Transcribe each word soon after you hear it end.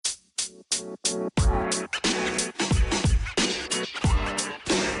Hey,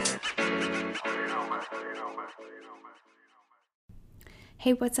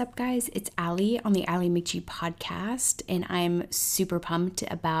 what's up, guys? It's Allie on the Allie McGee podcast, and I'm super pumped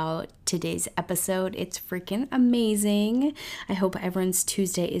about today's episode. It's freaking amazing. I hope everyone's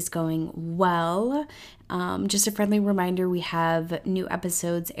Tuesday is going well. Just a friendly reminder, we have new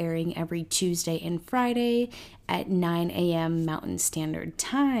episodes airing every Tuesday and Friday at 9 a.m. Mountain Standard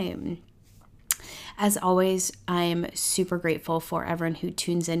Time. As always, I'm super grateful for everyone who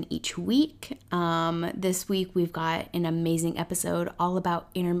tunes in each week. This week, we've got an amazing episode all about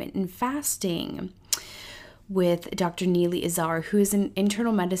intermittent fasting with Dr. Neely Azar, who is an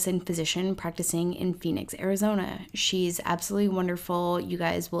internal medicine physician practicing in Phoenix, Arizona. She's absolutely wonderful. You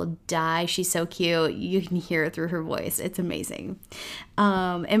guys will die. She's so cute. You can hear it through her voice. It's amazing.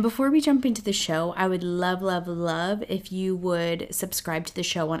 And before we jump into the show, I would love if you would subscribe to the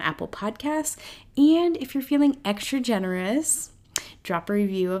show on Apple Podcasts. And if you're feeling extra generous, drop a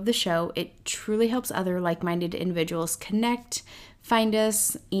review of the show. It truly helps other like-minded individuals connect, find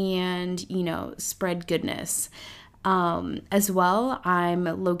us, and, spread goodness. As well, I'm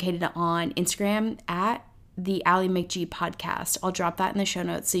located on Instagram at the Allie McGee podcast. I'll drop that in the show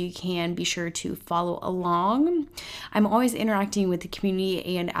notes so you can be sure to follow along. I'm always interacting with the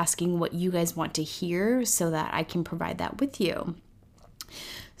community and asking what you guys want to hear so that I can provide that with you.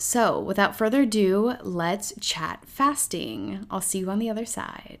 So without further ado, let's chat fasting. I'll see you on the other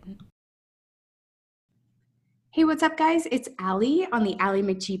side. Hey, what's up, guys? It's Allie on the Allie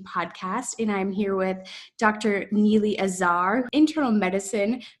McGee podcast, and I'm here with Dr. Neely Azar, internal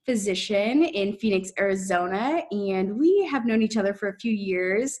medicine physician in Phoenix, Arizona, and we have known each other for a few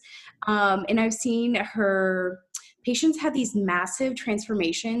years, and I've seen her patients have these massive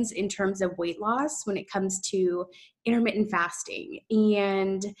transformations in terms of weight loss when it comes to intermittent fasting.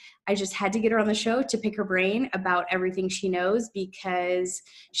 And I just had to get her on the show to pick her brain about everything she knows, because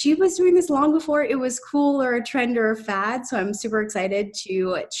she was doing this long before it was cool or a trend or a fad. So I'm super excited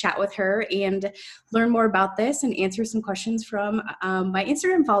to chat with her and learn more about this and answer some questions from my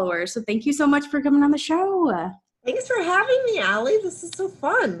Instagram followers. So thank you so much for coming on the show. Thanks for having me, Allie. This is so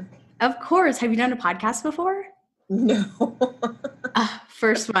fun. Of course. Have you done a podcast before? No.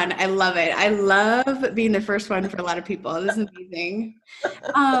 First one. I love it. I love being the first one for a lot of people. This is amazing.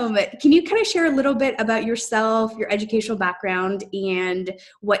 Can you kind of share a little bit about yourself, your educational background, and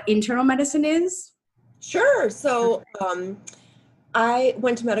what internal medicine is? Sure. So I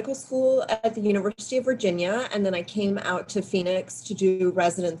went to medical school at the University of Virginia, and then I came out to Phoenix to do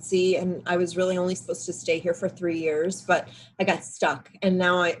residency, and I was really only supposed to stay here for 3 years, but I got stuck, and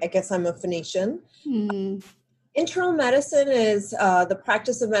now I guess I'm a Phoenician. Internal medicine is the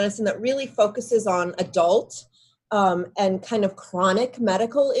practice of medicine that really focuses on adult and kind of chronic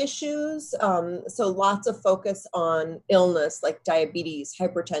medical issues. So lots of focus on illness like diabetes,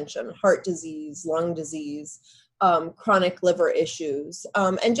 hypertension, heart disease, lung disease, chronic liver issues.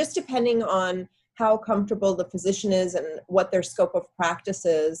 And just depending on how comfortable the physician is and what their scope of practice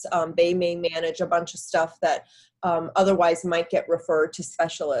is, they may manage a bunch of stuff that otherwise might get referred to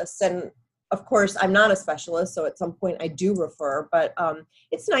specialists. And of course, I'm not a specialist, so at some point I do refer, but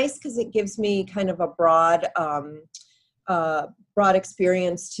it's nice because it gives me kind of a broad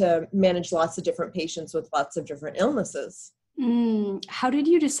experience to manage lots of different patients with lots of different illnesses. How did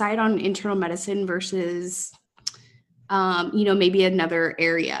you decide on internal medicine versus, maybe another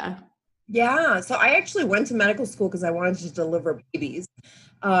area? Yeah, so I actually went to medical school because I wanted to deliver babies.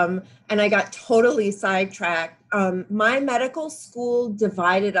 And I got totally sidetracked. My medical school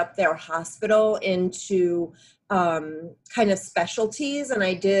divided up their hospital into kind of specialties, and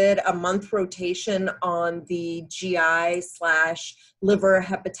I did a month rotation on the GI/liver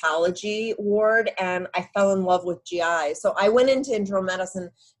hepatology ward, and I fell in love with GI. So I went into internal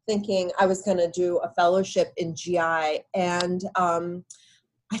medicine thinking I was going to do a fellowship in GI, and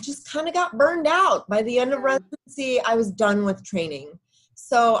I just kind of got burned out. By the end of residency, I was done with training.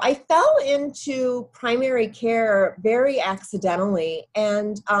 So I fell into primary care very accidentally,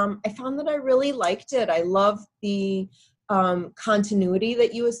 and I found that I really liked it. I love the continuity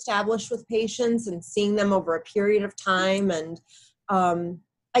that you establish with patients and seeing them over a period of time. And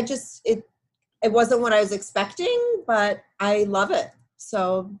it wasn't what I was expecting, but I love it.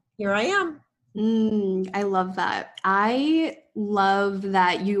 So here I am. I love that. I love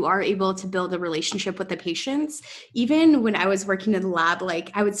that you are able to build a relationship with the patients. Even when I was working in the lab,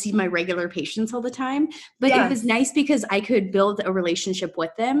 like I would see my regular patients all the time, but It was nice because I could build a relationship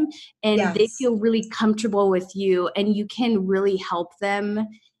with them and they feel really comfortable with you and you can really help them.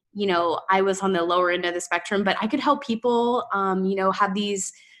 You know, I was on the lower end of the spectrum, but I could help people, have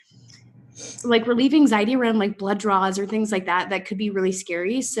these like relieve anxiety around like blood draws or things like that that could be really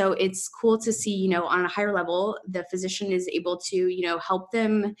scary. So it's cool to see, you know, on a higher level the physician is able to, you know, help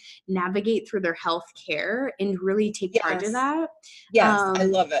them navigate through their health care and really take charge of Yes. that. Yes, I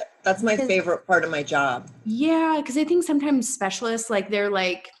um love it. That's my because favorite part of my job. yeah, because I think sometimes specialists, like, they're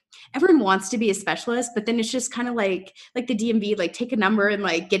like, everyone wants to be a specialist, but then it's just kind of like the DMV, like take a number and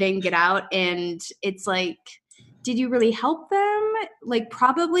like get in, get out. And it's like, did you really help them? Like,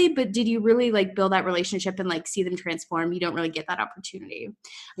 probably, but did you really like build that relationship and like see them transform? You don't really get that opportunity.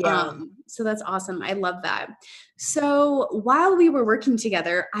 Yeah. So that's awesome. I love that. So while we were working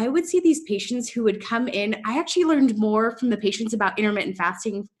together, I would see these patients who would come in. I actually learned more from the patients about intermittent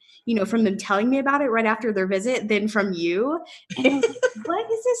fasting, you know, from them telling me about it right after their visit than from you. And I was like,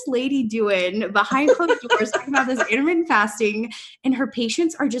 what is this lady doing behind closed doors talking about this intermittent fasting? And her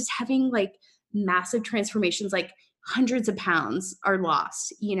patients are just having like massive transformations, like hundreds of pounds are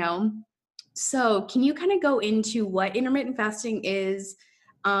lost, you know? So can you kind of go into what intermittent fasting is?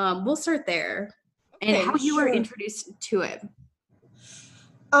 We'll start there and how Okay, you were sure. introduced to it.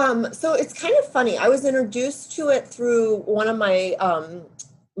 So it's kind of funny. I was introduced to it through one of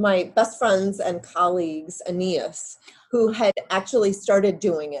my best friends and colleagues, Aeneas, who had actually started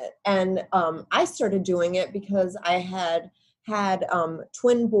doing it. And I started doing it because I had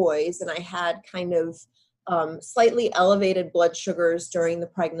twin boys, and I had kind of slightly elevated blood sugars during the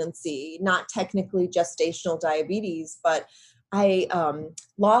pregnancy, not technically gestational diabetes, but I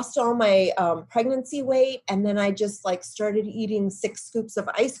lost all my pregnancy weight, and then I just like started eating 6 scoops of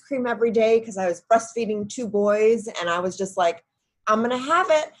ice cream every day because I was breastfeeding 2 boys, and I was just like, I'm gonna have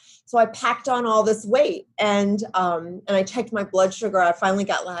it. So I packed on all this weight, and I checked my blood sugar. I finally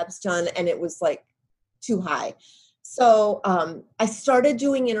got labs done, and it was like too high. So I started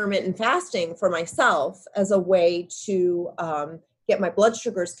doing intermittent fasting for myself as a way to get my blood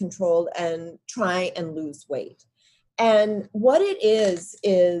sugars controlled and try and lose weight. And what it is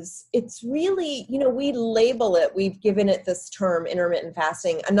it's really, you know, we label it, we've given it this term, intermittent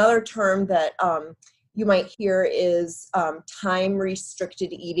fasting. Another term that you might hear is time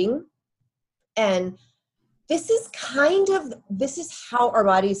restricted eating. And this is how our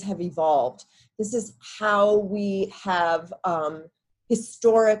bodies have evolved. This is how we have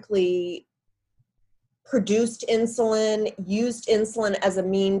historically produced insulin, used insulin as a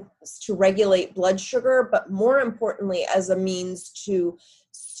means to regulate blood sugar, but more importantly, as a means to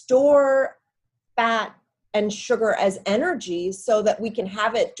store fat and sugar as energy so that we can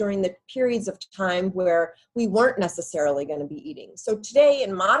have it during the periods of time where we weren't necessarily going to be eating. So today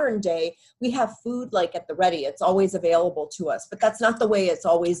in modern day, we have food like at the ready. It's always available to us, but that's not the way it's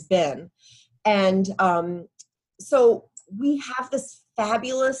always been. And so we have this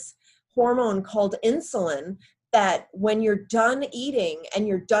fabulous hormone called insulin that when you're done eating and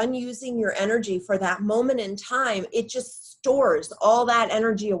you're done using your energy for that moment in time, it just stores all that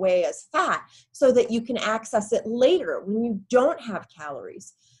energy away as fat so that you can access it later when you don't have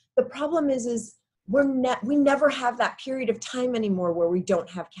calories. The problem is we never have that period of time anymore where we don't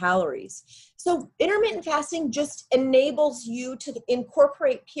have calories. So intermittent fasting just enables you to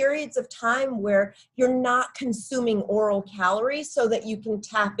incorporate periods of time where you're not consuming oral calories so that you can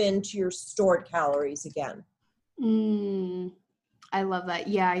tap into your stored calories again. I love that.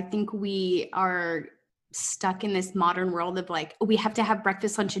 Yeah, I think we are stuck in this modern world of like, we have to have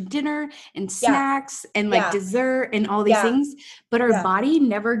breakfast, lunch, and dinner and Yeah, snacks and like yeah, dessert and all these yeah, things, but our yeah, body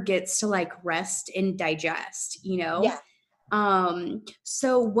never gets to like rest and digest, you know? yeah.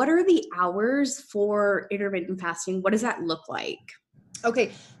 So what are the hours for intermittent fasting? What does that look like?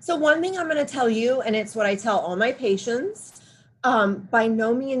 Okay, so one thing I'm going to tell you, and it's what I tell all my patients, by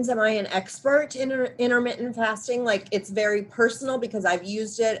no means am I an expert in intermittent fasting. Like, it's very personal because I've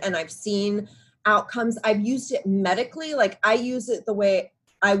used it and I've seen outcomes. I've used it medically. Like, I use it the way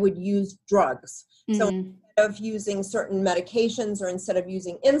I would use drugs. So Mm. instead of using certain medications or instead of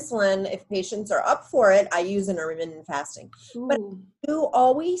using insulin, if patients are up for it, I use intermittent fasting. But Ooh. I do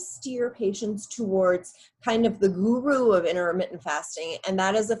always steer patients towards kind of the guru of intermittent fasting, and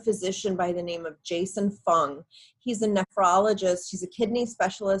that is a physician by the name of Jason Fung. He's a nephrologist. He's a kidney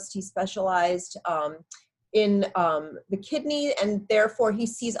specialist. He specialized in the kidney, and therefore he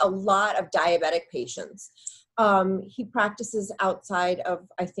sees a lot of diabetic patients. He practices outside of,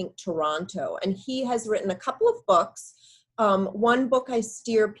 I think, Toronto, and he has written a couple of books. One book I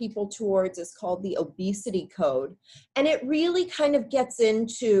steer people towards is called The Obesity Code, and it really kind of gets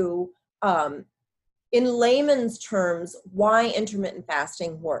into, in layman's terms, why intermittent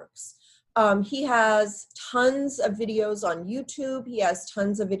fasting works. He has tons of videos on YouTube. He has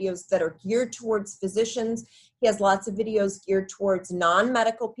tons of videos that are geared towards physicians. He has lots of videos geared towards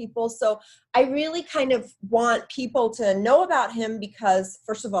non-medical people. So I really kind of want people to know about him because,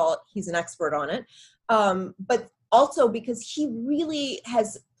 first of all, he's an expert on it. But also because he really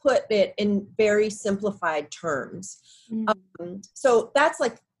has put it in very simplified terms. So that's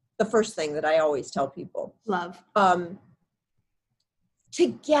like the first thing that I always tell people. Love. To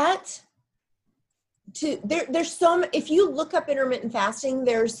get to there's some, if you look up intermittent fasting,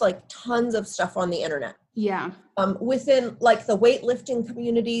 there's like tons of stuff on the internet. Yeah. Within like the weightlifting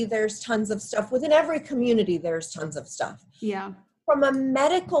community, there's tons of stuff. Within every community, there's tons of stuff. Yeah. From a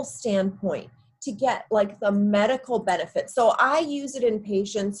medical standpoint, to get like the medical benefits. So I use it in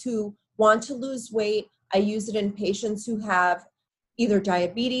patients who want to lose weight. I use it in patients who have either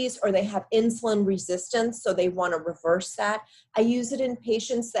diabetes or they have insulin resistance, so they want to reverse that. I use it in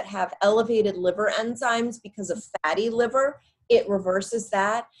patients that have elevated liver enzymes because of fatty liver. It reverses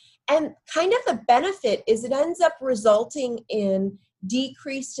that. And kind of the benefit is it ends up resulting in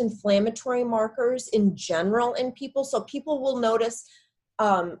decreased inflammatory markers in general in people. So people will notice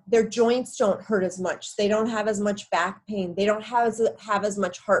their joints don't hurt as much. They don't have as much back pain. They don't have as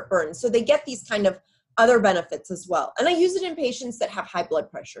much heartburn. So they get these kind of other benefits as well. And I use it in patients that have high blood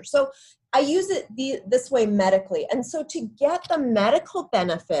pressure. So I use it this way medically. And so to get the medical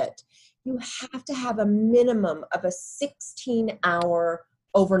benefit, you have to have a minimum of a 16-hour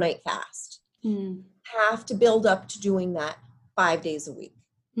overnight fast. Have to build up to doing that 5 days a week.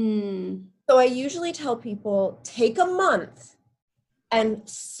 So I usually tell people, take a month and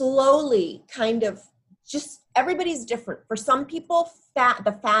slowly kind of just, everybody's different. For some people,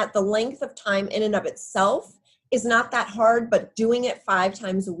 the length of time in and of itself is not that hard, but doing it 5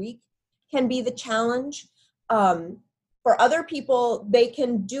 times a week can be the challenge. For other people, they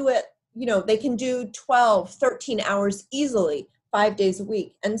can do it, they can do 12, 13 hours easily 5 days a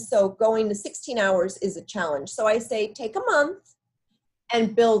week. And so going to 16 hours is a challenge. So I say, take a month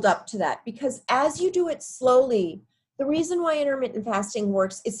and build up to that, because as you do it slowly, the reason why intermittent fasting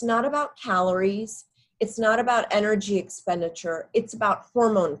works, it's not about calories. It's not about energy expenditure. It's about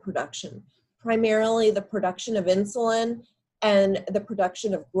hormone production, primarily the production of insulin and the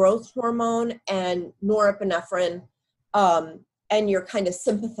production of growth hormone and norepinephrine, and your kind of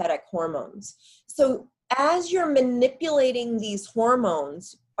sympathetic hormones. So as you're manipulating these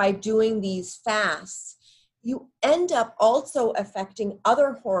hormones by doing these fasts, you end up also affecting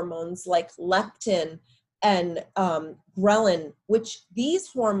other hormones like leptin and ghrelin, which these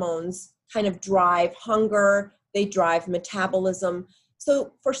hormones kind of drive hunger, they drive metabolism.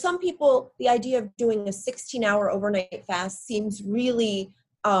 So for some people, the idea of doing a 16-hour overnight fast seems really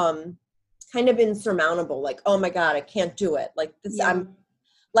kind of insurmountable. Like, oh my God, I can't do it. Like this, yeah. I'm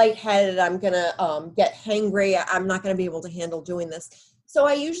lightheaded, I'm gonna get hangry, I'm not gonna be able to handle doing this. So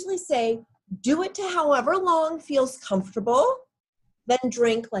I usually say, do it to however long feels comfortable, then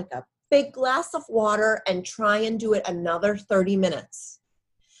drink like a big glass of water and try and do it another 30 minutes.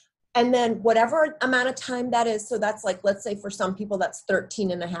 And then whatever amount of time that is, so that's like, let's say for some people that's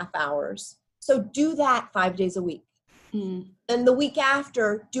 13 and a half hours. So do that 5 days a week. And the week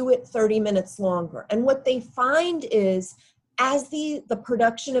after, do it 30 minutes longer. And what they find is as the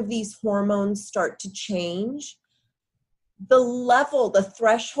production of these hormones start to change, the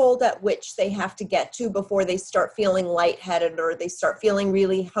threshold at which they have to get to before they start feeling lightheaded or they start feeling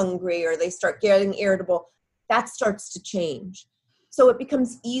really hungry or they start getting irritable, that starts to change. So it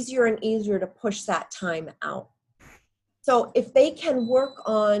becomes easier and easier to push that time out. So if they can work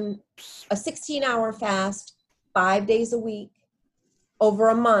on a 16-hour fast 5 days a week over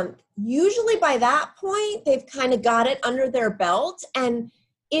a month, usually by that point, they've kind of got it under their belt and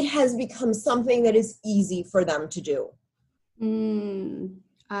it has become something that is easy for them to do.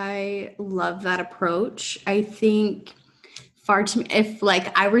 I love that approach. I think if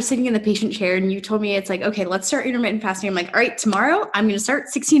like I were sitting in the patient chair and you told me it's like, okay, let's start intermittent fasting. I'm like, all right, tomorrow I'm going to start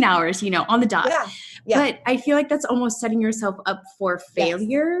 16 hours, on the dot. Yeah. But I feel like that's almost setting yourself up for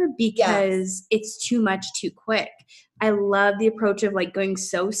failure because it's too much too quick. I love the approach of like going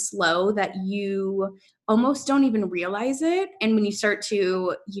so slow that you almost don't even realize it. And when you start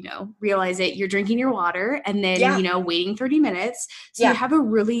to, realize it, you're drinking your water and then, waiting 30 minutes. So you have a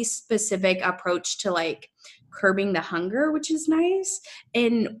really specific approach to like curbing the hunger, which is nice.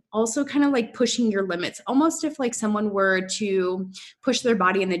 And also kind of like pushing your limits. Almost if like someone were to push their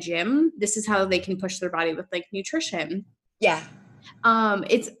body in the gym, this is how they can push their body with like nutrition. Yeah.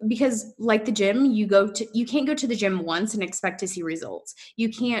 It's because like the gym, you can't go to the gym once and expect to see results. You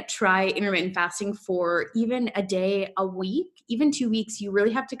can't try intermittent fasting for even a day, a week, even 2 weeks. You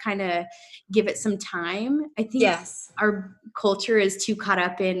really have to kind of give it some time. I think Yes. our culture is too caught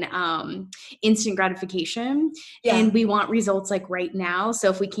up in instant gratification, Yeah. and we want results like right now. So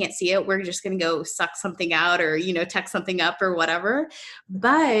if we can't see it, we're just going to go suck something out or, text something up or whatever.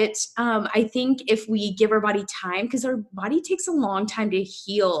 But I think if we give our body time, because our body takes a long time to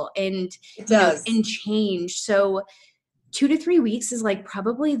heal and, It does. and change. So 2 to 3 weeks is like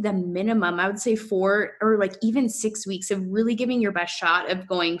probably the minimum. I would say 4 or like even 6 weeks of really giving your best shot of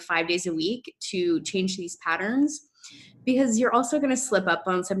going 5 days a week to change these patterns. Because you're also going to slip up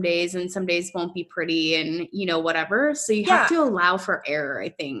on some days and some days won't be pretty and, whatever. So you have Yeah, to allow for error, I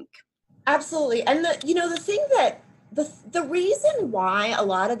think. absolutely. And the thing that the reason why a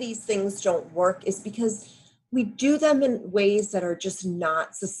lot of these things don't work is because we do them in ways that are just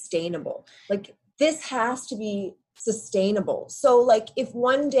not sustainable. Like this has to be sustainable. So like if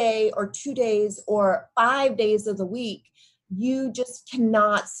 1 day or 2 days or 5 days of the week, you just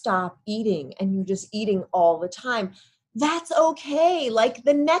cannot stop eating and you're just eating all the time, that's okay. Like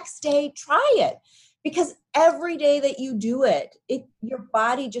the next day, try it. Because every day that you do it, your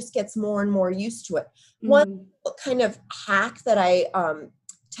body just gets more and more used to it. One Mm. kind of hack that I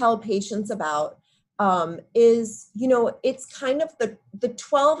tell patients about is, it's kind of the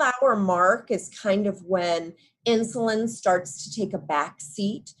 12-hour mark is kind of when insulin starts to take a back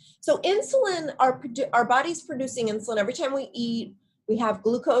seat. So insulin, our body's producing insulin every time we eat. We have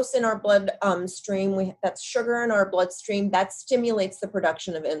glucose in our blood stream. That's sugar in our bloodstream. That stimulates the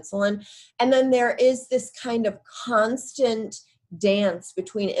production of insulin. And then there is this kind of constant dance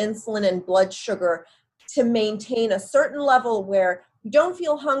between insulin and blood sugar to maintain a certain level where we don't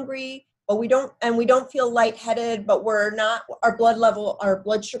feel hungry, but we don't feel lightheaded, but our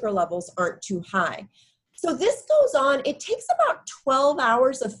blood sugar levels aren't too high. So this goes on. It takes about 12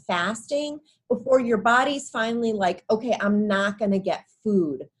 hours of fasting before your body's finally like, okay, I'm not going to get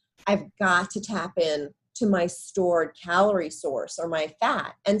food. I've got to tap in to my stored calorie source or my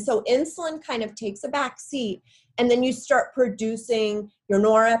fat. And so insulin kind of takes a back seat, and then you start producing your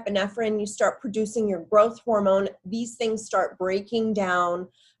norepinephrine, you start producing your growth hormone. These things start breaking down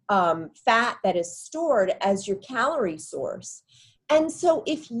fat that is stored as your calorie source. And so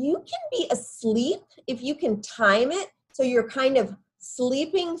if you can be asleep, if you can time it, so you're kind of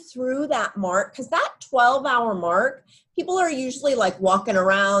sleeping through that mark, because that 12-hour mark, people are usually like walking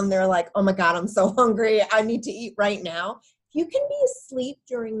around. They're like, oh my God, I'm so hungry. I need to eat right now. If you can be asleep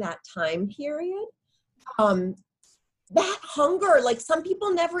during that time period, that hunger, like some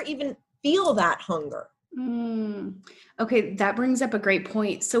people never even feel that hunger. Mm. Okay, that brings up a great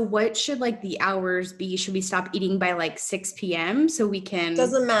point. So what should like the hours be? Should we stop eating by like 6 p.m. so we can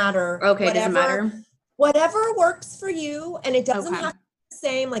Doesn't matter. Okay, it doesn't matter. Whatever works for you, and it doesn't Okay. have to be the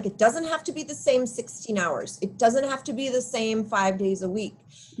same, like it doesn't have to be the same 16 hours. It doesn't have to be the same 5 days a week.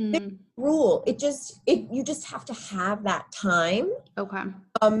 There's Mm. no rule. You just have to have that time. Okay.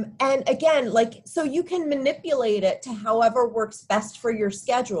 And again, like, so you can manipulate it to however works best for your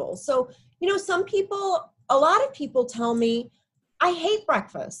schedule. So, a lot of people tell me, I hate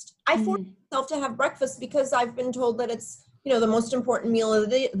breakfast. I force Mm. myself to have breakfast because I've been told that it's, the most important meal of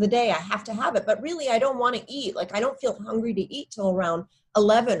the day. I have to have it. But really, I don't want to eat. Like, I don't feel hungry to eat till around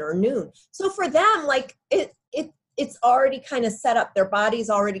 11 or noon. So for them, like, it's already kind of set up. Their body's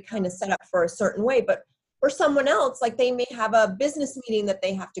already kind of set up for a certain way. But for someone else, like they may have a business meeting that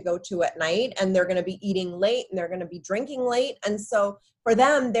they have to go to at night, and they're going to be eating late and they're going to be drinking late. And so for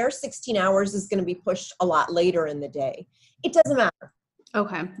them, their 16 hours is going to be pushed a lot later in the day. It doesn't matter.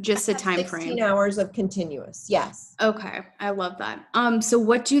 Okay, just a time 16 frame. hours of continuous. Yes. Okay, I love that. So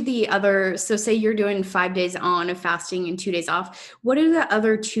what do so say you're doing 5 days on of fasting and 2 days off. What do the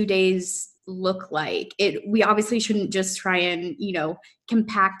other 2 days look like? We obviously shouldn't just try and,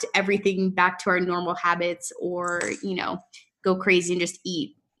 compact everything back to our normal habits or, go crazy and just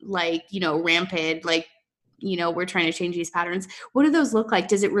eat like, rampant, like, we're trying to change these patterns. What do those look like?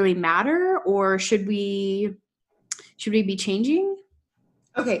 Does it really matter, or should we be changing?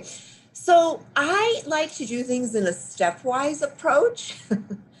 Okay. So I like to do things in a stepwise approach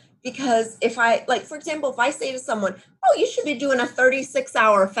because for example, if I say to someone, oh, you should be doing a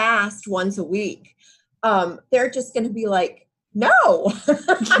 36-hour fast once a week, they're just going to be like, no.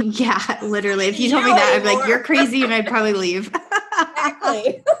 Yeah, literally. If you told me that, I'd be like, you're crazy, and I'd probably leave.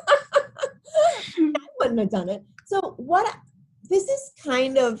 Exactly. I wouldn't have done it. So this is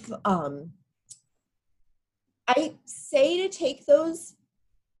kind of, I say to take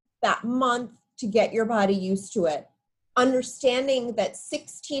that month to get your body used to it. understanding that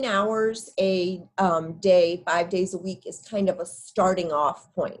 16 hours a day, 5 days a week is kind of a starting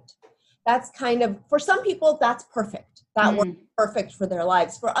off point. That's kind of, for some people, that's perfect. That works perfect for their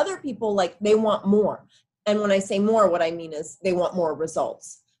lives. For other people, like, they want more. And when I say more, what I mean is they want more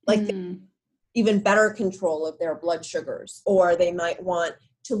results. Like even better control of their blood sugars, or they might want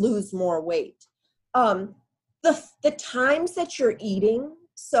to lose more weight. The times that you're eating,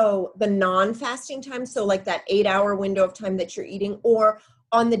 so the non-fasting time, so like that 8-hour window of time that you're eating, or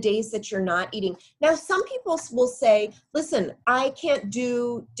on the days that you're not eating. Now, some people will say, listen, I can't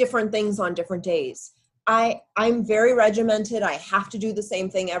do different things on different days. I'm very regimented. I have to do the same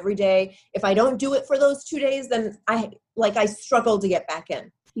thing every day. If I don't do it for those 2 days, then I struggle to get back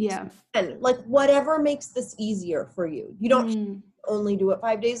in. Yeah. And like, whatever makes this easier for you. You don't only do it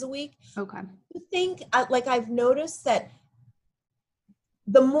 5 days a week. Okay. You think, like, I've noticed that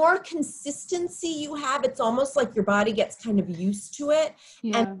the more consistency you have, it's almost like your body gets kind of used to it.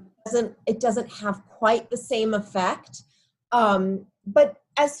 Yeah. And it doesn't have quite the same effect. But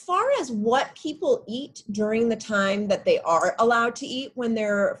as far as what people eat during the time that they are allowed to eat when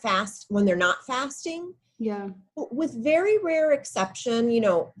they're not fasting, yeah, with very rare exception,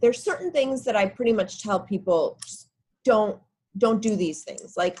 there's certain things that I pretty much tell people, just don't do these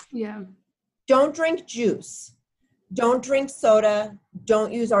things. Like, don't drink juice, don't drink soda,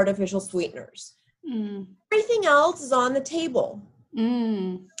 don't use artificial sweeteners. Everything else is on the table.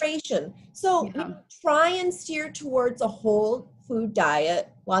 So try and steer towards a whole food diet,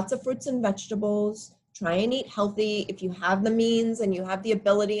 lots of fruits and vegetables. Try and eat healthy. If you have the means and you have the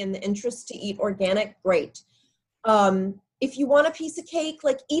ability and the interest to eat organic, great. If you want a piece of cake,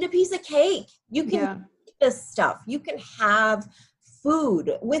 like, eat a piece of cake. You can eat this stuff. You can have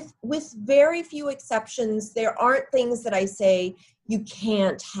food with very few exceptions. There aren't things that I say you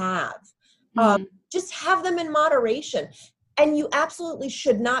can't have. Just have them in moderation. And you absolutely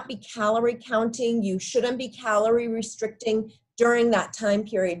should not be calorie counting. You shouldn't be calorie restricting during that time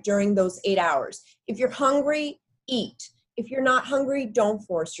period, during those 8 hours. If you're hungry, eat. If you're not hungry, don't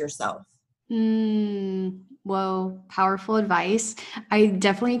force yourself. Whoa, powerful advice. I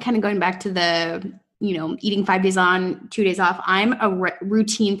definitely kind of going back to the, eating 5 days on, 2 days off. I'm a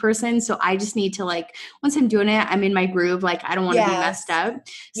routine person. So I just need to, like, once I'm doing it, I'm in my groove. Like, I don't want to be messed up.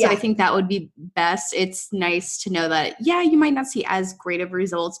 So I think that would be best. It's nice to know that, you might not see as great of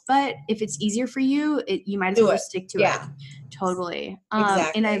results, but if it's easier for you, you might as well just stick to it. Totally.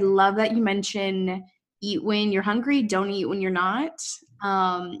 Exactly. And I love that you mentioned eat when you're hungry, don't eat when you're not.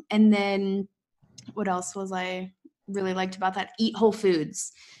 And then what else was I really liked about that? Eat whole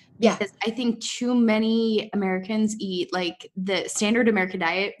foods. Because I think too many Americans eat, like, the standard American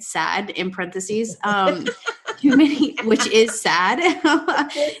diet, sad in parentheses, too many, which is sad.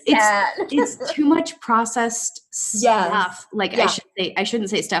 It's too much processed stuff. Like, I shouldn't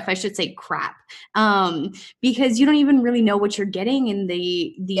say stuff. I should say crap. Because you don't even really know what you're getting in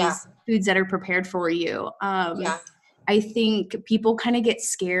these foods that are prepared for you. I think people kind of get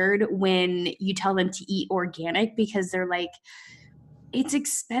scared when you tell them to eat organic because they're like, it's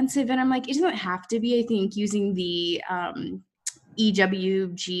expensive. And I'm like, it doesn't have to be. I think using the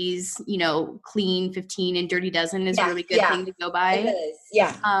EWG's, clean 15 and dirty dozen is a really good thing to go by. It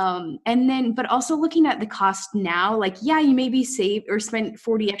is. And then, but also looking at the cost now, like, you maybe save or spend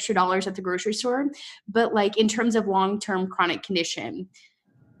 $40 extra at the grocery store, but like, in terms of long-term chronic condition,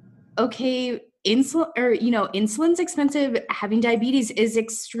 okay, insulin's expensive. Having diabetes is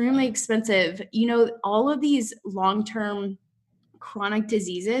extremely expensive. All of these long-term chronic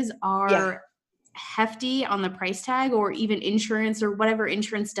diseases are hefty on the price tag, or even insurance, or whatever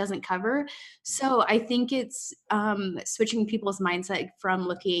insurance doesn't cover. So I think it's switching people's mindset from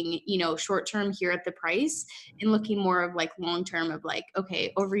looking, short term here at the price, and looking more of like long term of like,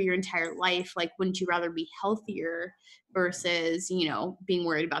 okay, over your entire life, like, wouldn't you rather be healthier versus, being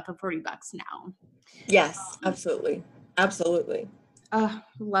worried about the $40 now? Yes, absolutely. Absolutely.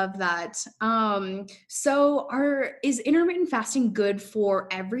 Love that. So is intermittent fasting good for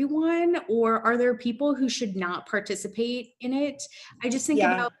everyone, or are there people who should not participate in it? I just think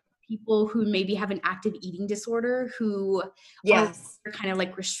about people who maybe have an active eating disorder, who are kind of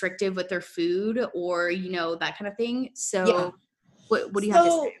like restrictive with their food, or, that kind of thing. So what do you have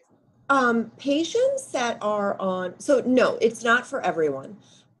to say? Patients that are on, so no, it's not for everyone.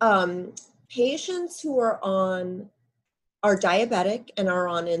 Patients who are diabetic and are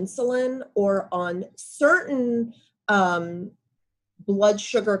on insulin or on certain blood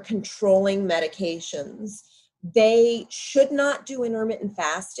sugar controlling medications, they should not do intermittent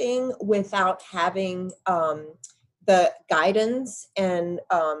fasting without having the guidance and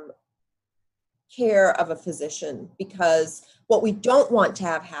care of a physician, because what we don't want to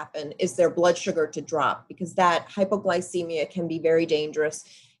have happen is their blood sugar to drop, because that hypoglycemia can be very dangerous,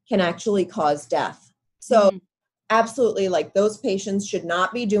 can actually cause death. So absolutely, like, those patients should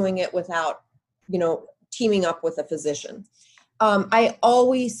not be doing it without, teaming up with a physician. I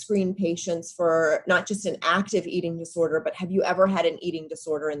always screen patients for not just an active eating disorder, but have you ever had an eating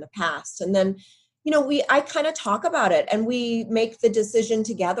disorder in the past? And then, I kind of talk about it and we make the decision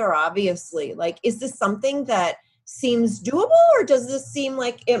together, obviously. Like, is this something that seems doable, or does this seem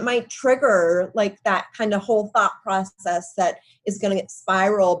like it might trigger like that kind of whole thought process that is going to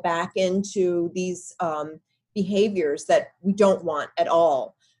spiral back into these behaviors that we don't want at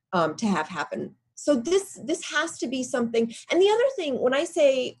all to have happen? So this has to be something. And the other thing, when I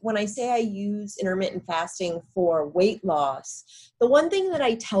say I use intermittent fasting for weight loss, the one thing that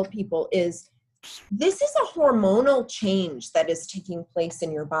I tell people is this is a hormonal change that is taking place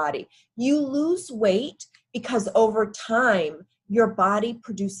in your body. You lose weight because over time your body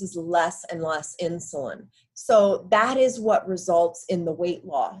produces less and less insulin. So that is what results in the weight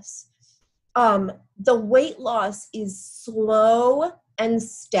loss. The weight loss is slow and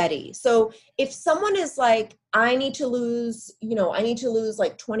steady. So if someone is like, I need to lose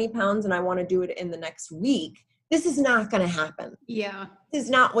like 20 pounds and I want to do it in the next week, this is not going to happen. Yeah. This is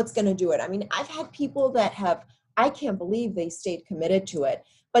not what's going to do it. I mean, I've had people that I can't believe they stayed committed to it,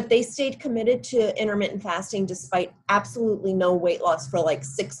 but they stayed committed to intermittent fasting despite absolutely no weight loss for like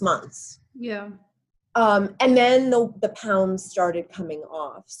 6 months. Yeah. And then the pounds started coming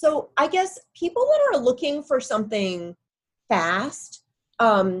off. So I guess people that are looking for something fast,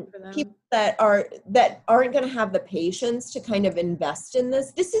 people that aren't going to have the patience to kind of invest in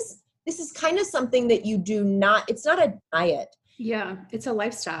this is kind of something that you do not, it's not a diet. Yeah, it's a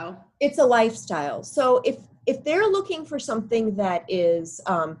lifestyle. It's a lifestyle. So if they're looking for something that is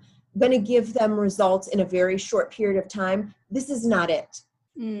going to give them results in a very short period of time, this is not it.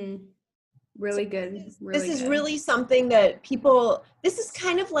 Really good. This is really something that people, this is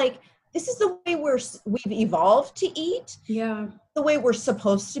kind of like, this is the way we've evolved to eat. Yeah. The way we're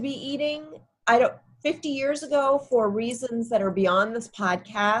supposed to be eating. 50 years ago, for reasons that are beyond this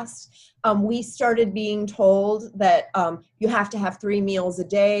podcast, we started being told that you have to have 3 meals a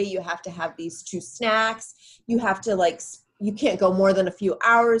day. You have to have these 2 snacks. You have to you can't go more than a few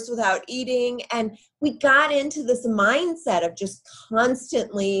hours without eating. And we got into this mindset of just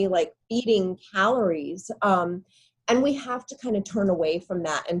constantly eating calories. And we have to kind of turn away from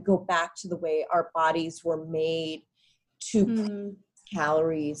that and go back to the way our bodies were made to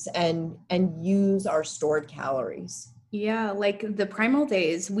calories and use our stored calories. Yeah, like the primal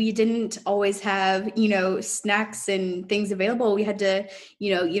days, we didn't always have, snacks and things available. We had to,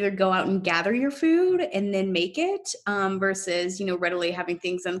 either go out and gather your food and then make it versus, readily having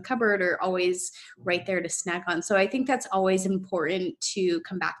things in the cupboard or always right there to snack on. So I think that's always important to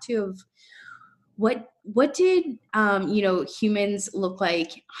come back to of what did, humans look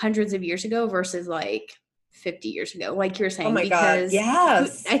like hundreds of years ago versus 50 years ago, like you're saying. Oh my God,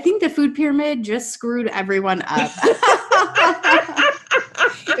 yes. I think the food pyramid just screwed everyone up.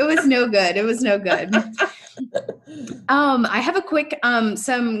 It was no good. I have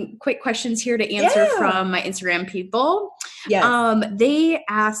some quick questions here to answer from my Instagram people. Yes. They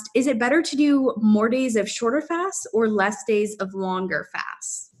asked, is it better to do more days of shorter fasts or less days of longer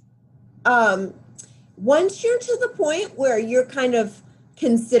fasts? Once you're to the point where you're kind of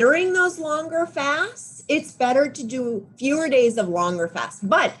considering those longer fasts, it's better to do fewer days of longer fasts.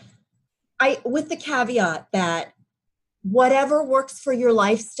 But with the caveat that whatever works for your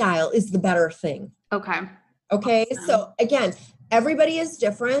lifestyle is the better thing. Okay. Awesome. So again, everybody is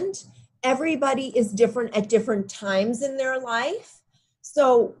different. Everybody is different at different times in their life.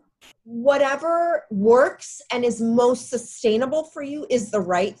 So whatever works and is most sustainable for you is the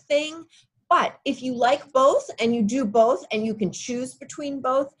right thing. But if you like both and you do both and you can choose between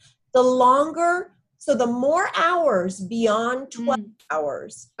both, the more hours beyond 12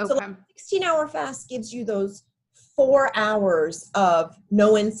 hours. Okay. So 16-hour fast gives you those 4 hours of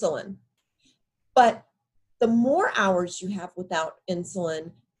no insulin. But the more hours you have without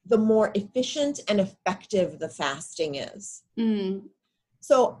insulin, the more efficient and effective the fasting is.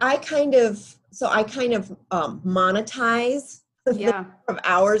 So I kind of monetize the number of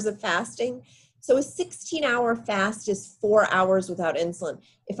hours of fasting. So a 16-hour fast is 4 hours without insulin.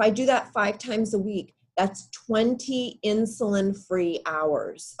 If I do that 5 times a week, that's 20 insulin-free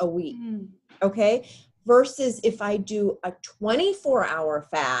hours a week. Okay? Versus if I do a 24-hour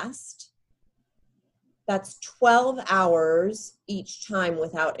fast, that's 12 hours each time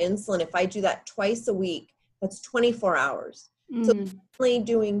without insulin. If I do that twice a week, that's 24 hours. Mm. Only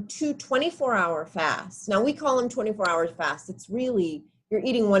doing 24-hour fasts. Now we call them 24-hour fasts. It's really, you're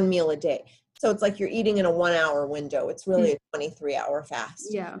eating one meal a day. So it's like you're eating in a 1-hour window. It's really a 23-hour fast.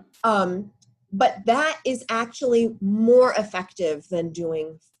 Yeah. But that is actually more effective than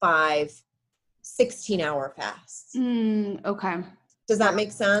doing 5 16-hour fasts. Okay. Does that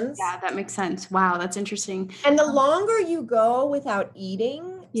make sense? Yeah, that makes sense. Wow, that's interesting. And the longer you go without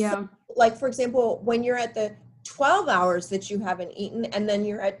eating, Yeah. so, like for example, when you're at the 12 hours that you haven't eaten, and then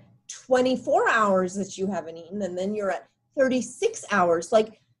you're at 24 hours that you haven't eaten, and then you're at 36 hours,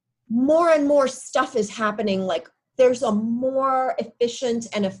 like more and more stuff is happening. Like there's a more efficient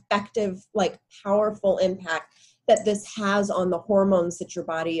and effective, like powerful impact that this has on the hormones that your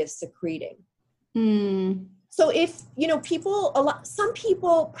body is secreting. So if, some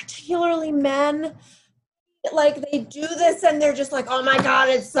people, particularly men, like they do this and they're just like, oh my God,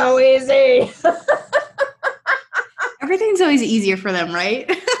 it's so easy. Everything's always easier for them, right?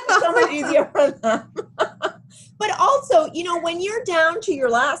 It's so much easier for them. But also, when you're down to your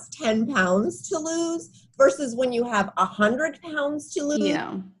last 10 pounds to lose versus when you have 100 pounds to lose,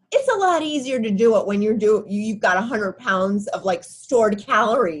 Yeah. it's a lot easier to do it when you've got 100 pounds of like stored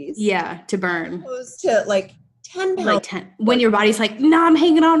calories. Yeah, to burn. Opposed to like 10 pounds. Like 10. When your body's like, nah, I'm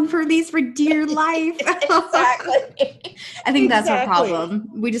hanging on for these for dear life. Exactly. I think that's our problem.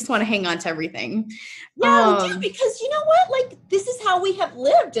 We just want to hang on to everything. Yeah, we do, because you know what? Like, this is how we have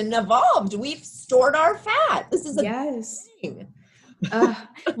lived and evolved. We've stored our fat. This is a thing.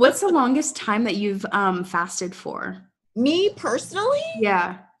 What's the longest time that you've fasted for? Me personally?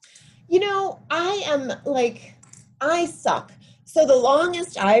 Yeah. I suck. So the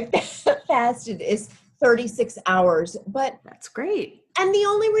longest I've fasted is 36 hours, but that's great. And the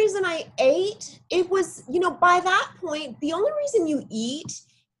only reason I ate, it was, by that point, the only reason you eat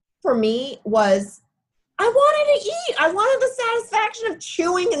for me was I wanted to eat. I wanted the satisfaction of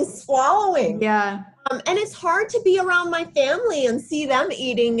chewing and swallowing. Yeah. And it's hard to be around my family and see them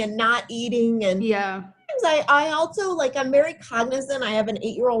eating and not eating. And yeah. I also, I'm very cognizant. I have an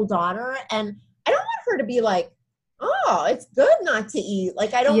 8-year-old daughter, and I don't want her to be like, oh, it's good not to eat.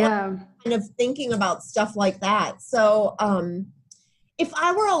 Like, I don't want her kind of thinking about stuff like that. So, if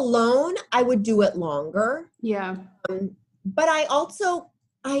I were alone, I would do it longer. Yeah. But I also,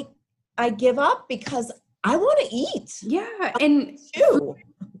 I give up because I want to eat. Yeah. And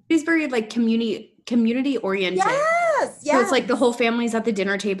it's very community oriented. Yes. So it's like the whole family's at the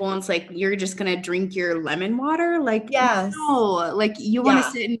dinner table and it's like, you're just going to drink your lemon water. Like, no, like you want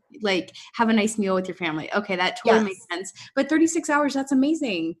to sit and like have a nice meal with your family. Okay. That totally makes sense. But 36 hours, that's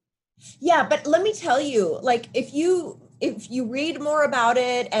amazing. Yeah. But let me tell you, like, if you read more about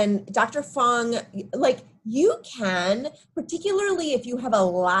it, and Dr. Fung, like, you can, particularly if you have a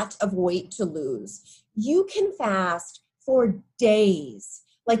lot of weight to lose, you can fast for days,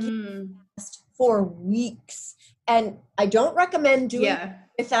 like you can fast for weeks. And I don't recommend doing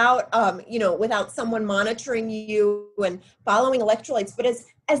it without someone monitoring you and following electrolytes. But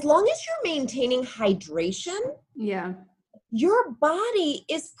as long as you're maintaining hydration, your body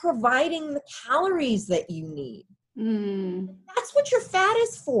is providing the calories that you need. That's what your fat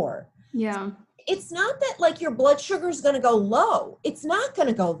is for. Yeah. It's not that like your blood sugar is going to go low. It's not going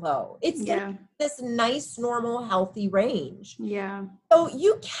to go low. It's going to be this nice, normal, healthy range. Yeah. So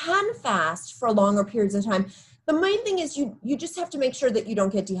you can fast for longer periods of time. The main thing is you just have to make sure that you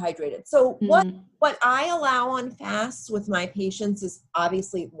don't get dehydrated. So what I allow on fasts with my patients is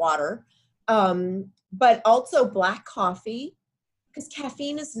obviously water, but also black coffee, because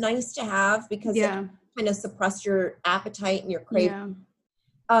caffeine is nice to have because it kind of suppress your appetite and your craving.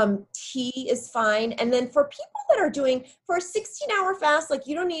 Tea is fine. And then for people that are doing for a 16-hour fast, like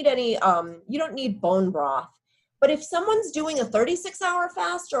you don't need any, you don't need bone broth. But if someone's doing a 36-hour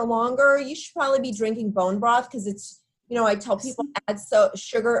fast or longer, you should probably be drinking bone broth because it's, I tell people add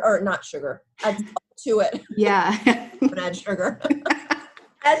sugar or not sugar, add salt to it. Yeah. Don't add sugar.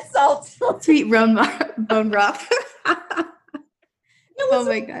 Add salt. Sweet bone broth. Oh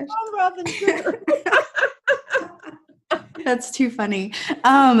my gosh. Bone broth and sugar. That's too funny.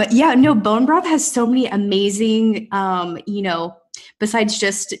 Bone broth has so many amazing, besides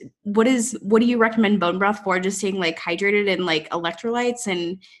just what do you recommend bone broth for? Just staying like hydrated and like electrolytes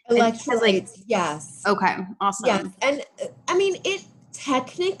and electrolytes. Yes. Okay. Awesome. Yes. And I mean, it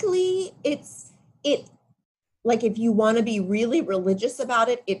technically like if you want to be really religious about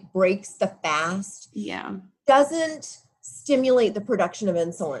it, it breaks the fast. Yeah. Doesn't stimulate the production of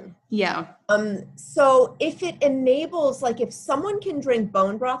insulin. Yeah. So if it enables, like if someone can drink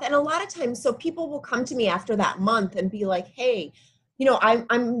bone broth, and a lot of times, so people will come to me after that month and be like, hey,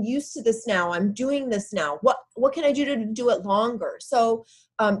 I'm used to this now. I'm doing this now. what can I do to do it longer? So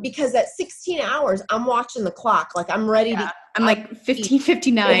because at 16 hours, I'm watching the clock. Like I'm ready to. I'm like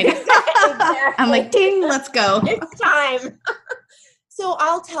 15:59. Exactly. I'm like, ding, let's go. It's time. So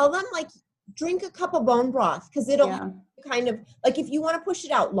I'll tell them, like, drink a cup of bone broth, because it'll kind of, like, if you want to push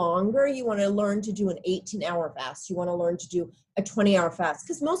it out longer, you want to learn to do an 18-hour fast. You want to learn to do a 20-hour fast,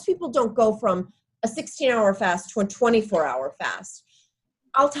 because most people don't go from a 16-hour fast to a 24-hour fast.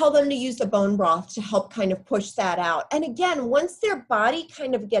 I'll tell them to use the bone broth to help kind of push that out. And again, once their body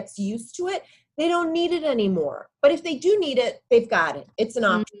kind of gets used to it, they don't need it anymore. But if they do need it, they've got it. It's an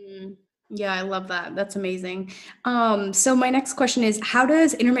option. Mm-hmm. Yeah, I love that. That's amazing. So my next question is, how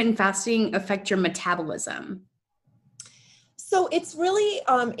does intermittent fasting affect your metabolism? So it's really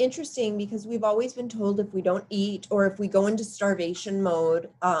interesting, because we've always been told if we don't eat or if we go into starvation mode,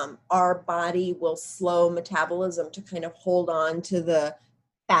 our body will slow metabolism to kind of hold on to the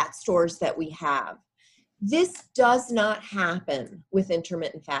fat stores that we have. This does not happen with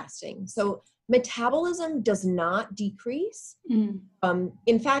intermittent fasting. So metabolism does not decrease.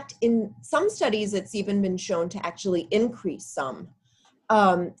 In fact, in some studies, it's even been shown to actually increase some.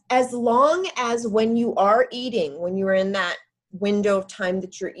 As long as when you are eating, when you're in that window of time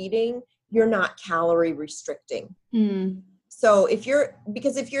that you're eating, you're not calorie restricting. So if you're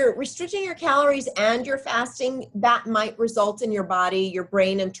restricting your calories and you're fasting, that might result in your body, your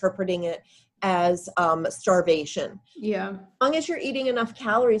brain interpreting it as starvation. Yeah. As long as you're eating enough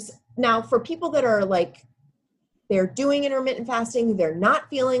calories. Now, for people that are like, they're doing intermittent fasting, they're not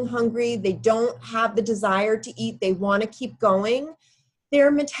feeling hungry, they don't have the desire to eat, they want to keep going,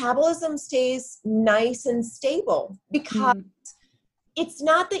 their metabolism stays nice and stable, because it's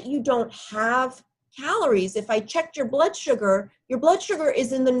not that you don't have calories. If I checked your blood sugar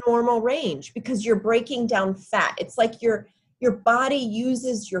is in the normal range, because you're breaking down fat. It's like your body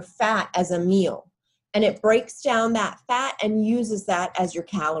uses your fat as a meal, and it breaks down that fat and uses that as your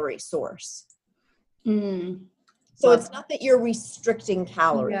calorie source. So it's not that you're restricting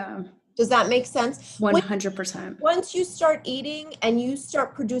calories. Yeah. Does that make sense? 100%. Once you start eating and you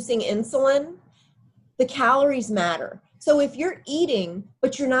start producing insulin, the calories matter. So if you're eating,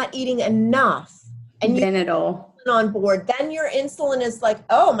 but you're not eating enough, and then it'll on board, then your insulin is like,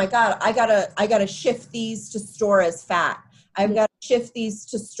 oh my God, I gotta shift these to store as fat. I've got to shift these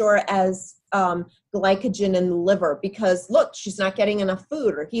to store as glycogen in the liver, because look, she's not getting enough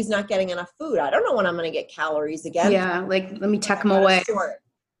food, or he's not getting enough food. I don't know when I'm going to get calories again. Yeah, like let me tuck them away.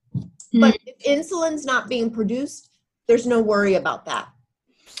 But if insulin's not being produced, there's no worry about that.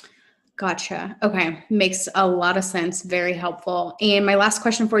 Gotcha. Okay. Makes a lot of sense. Very helpful. And my last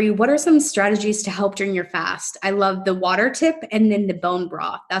question for you, what are some strategies to help during your fast? I love the water tip and then the bone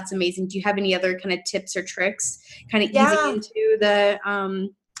broth. That's amazing. Do you have any other kind of tips or tricks kind of easing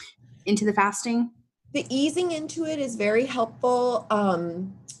into the fasting? The easing into it is very helpful.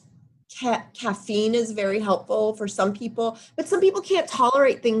 Caffeine is very helpful for some people, but some people can't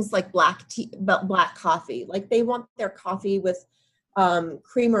tolerate things like black coffee. Like they want their coffee with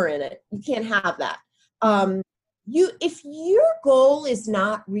creamer in it. You can't have that. If your goal is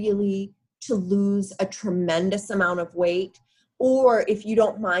not really to lose a tremendous amount of weight, or if you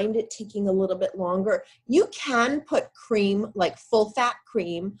don't mind it taking a little bit longer, you can put cream, like full fat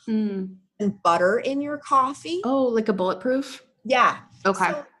cream and butter in your coffee. Oh, like a bulletproof? Yeah.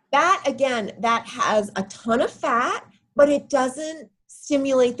 Okay. So that has a ton of fat, but it doesn't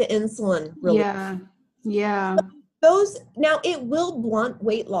stimulate the insulin really. Yeah. Now it will blunt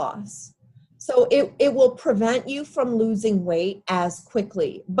weight loss. So it will prevent you from losing weight as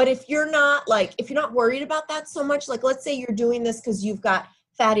quickly. But if you're not worried about that so much, like let's say you're doing this because you've got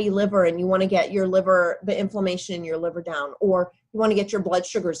fatty liver and you want to get your liver, the inflammation in your liver down, or you want to get your blood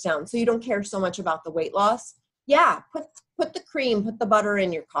sugars down, so you don't care so much about the weight loss. Yeah, put the cream, put the butter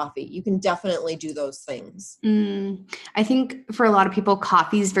in your coffee. You can definitely do those things. I think for a lot of people,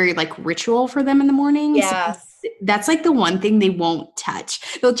 coffee is very like ritual for them in the morning. Yes. So that's like the one thing they won't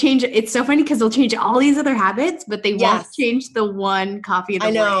touch. They'll change it. It's so funny because they'll change all these other habits, but they won't change the one coffee in the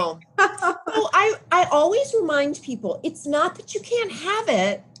morning. I know. So I always remind people, it's not that you can't have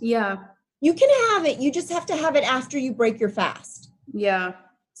it. Yeah. You can have it. You just have to have it after you break your fast. Yeah.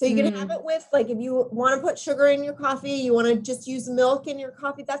 So you can have it with, like, if you want to put sugar in your coffee, you want to just use milk in your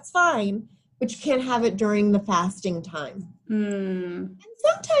coffee, that's fine. But you can't have it during the fasting time. And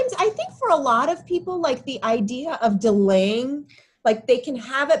sometimes I think for a lot of people, like the idea of delaying, like they can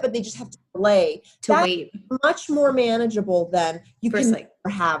have it, but they just have to delay. Wait. Much more manageable than you can never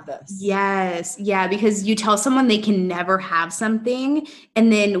have this. Yes. Yeah. Because you tell someone they can never have something,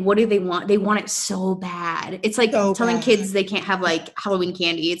 and then what do they want? They want it so bad. It's like telling kids they can't have like Halloween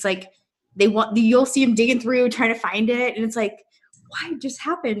candy. It's like, you'll see them digging through trying to find it, and it's like, why just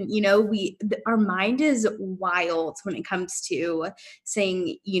happened? Our mind is wild when it comes to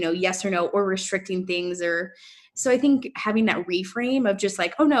saying, yes or no, or restricting things. Or so I think having that reframe of just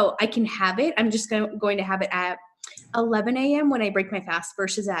like, oh no, I can have it. I'm just going to have it at 11 a.m. when I break my fast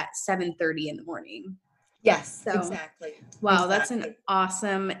versus at 7:30 in the morning. Yes, So, exactly. wow, that's an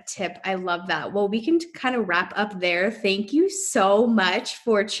awesome tip. I love that. Well, we can kind of wrap up there. Thank you so much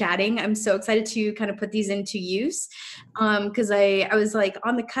for chatting. I'm so excited to kind of put these into use, because I was like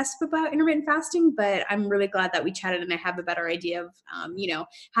on the cusp about intermittent fasting, but I'm really glad that we chatted and I have a better idea of,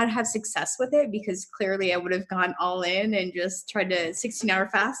 how to have success with it, because clearly I would have gone all in and just tried to 16-hour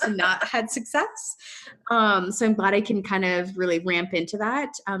fast and not had success. So I'm glad I can kind of really ramp into that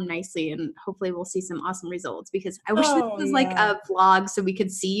nicely, and hopefully we'll see some awesome results, because I wish this was like a vlog so we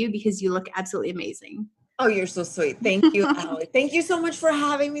could see you, because you look absolutely amazing. Oh, you're so sweet. Thank you, Allie. Thank you so much for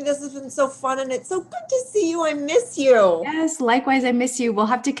having me. This has been so fun, and it's so good to see you. I miss you. Yes, likewise. I miss you. We'll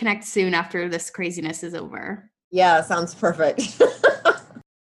have to connect soon after this craziness is over. Yeah, sounds perfect.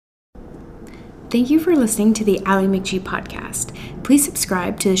 Thank you for listening to the Allie McG podcast. Please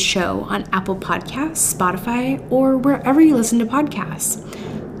subscribe to the show on Apple Podcasts, Spotify, or wherever you listen to podcasts.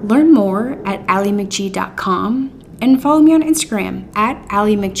 Learn more at alliemcg.com and follow me on Instagram at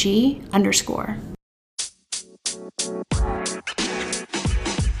alliemcg_.